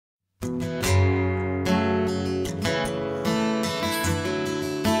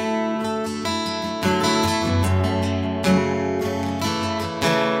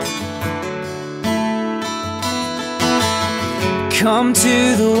Come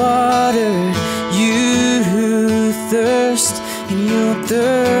to the water, you who thirst, and you'll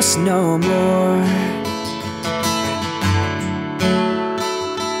thirst no more.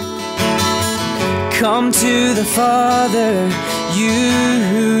 Come to the Father, you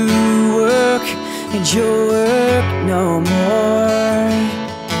who work, and you'll work no more.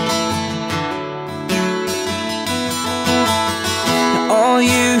 All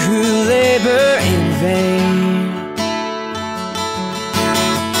you who labor in vain,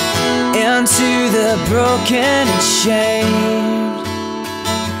 and to the broken and shamed,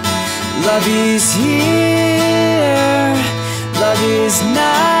 love is here, love is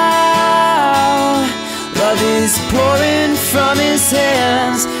now, love is pouring from His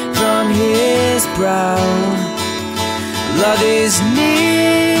hands, from His brow. Love is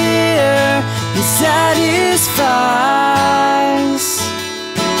near, it satisfies.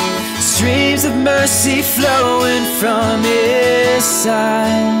 Streams of mercy flowing from His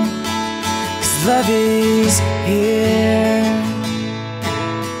side, 'cause love is here.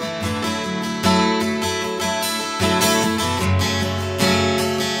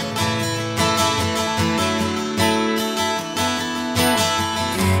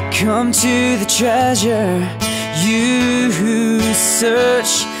 Come to the treasure, you who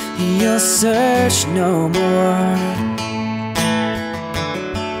search, and you'll search no more.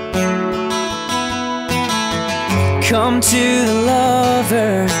 Come to the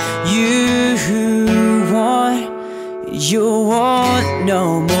lover, you who want, you'll want no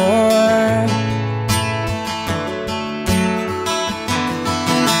more.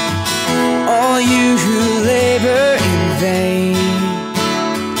 All you who labor in vain,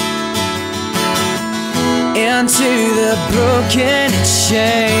 and to the broken and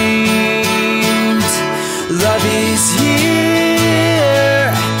shamed, love is here,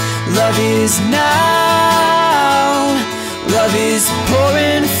 love is now, love is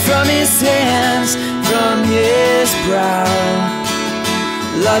pouring from His hands, from His brow.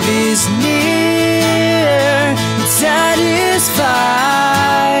 Love is near, it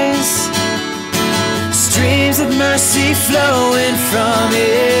satisfies. Streams of mercy flowing from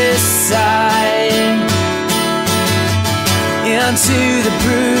His side. And to the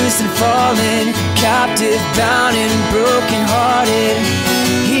bruised and fallen, captive, bound and broken hearted,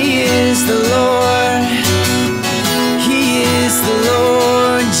 He is the Lord, He is the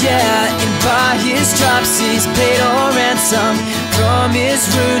Lord, yeah. And by His stripes He's paid all ransom, from His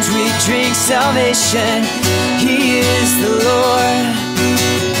wounds we drink salvation. He is the Lord,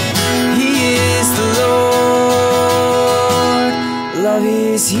 He is the Lord. Love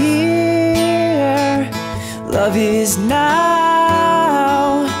is here, love is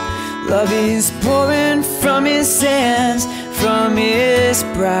now, love is pouring from His hands, from His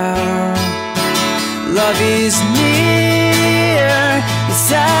brow. Love is near, it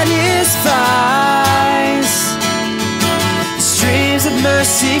satisfies. Streams of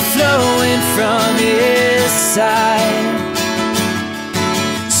mercy flowing from His side.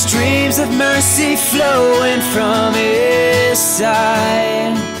 Streams of mercy flowing from His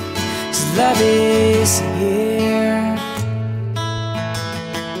side. 'Cause love is here.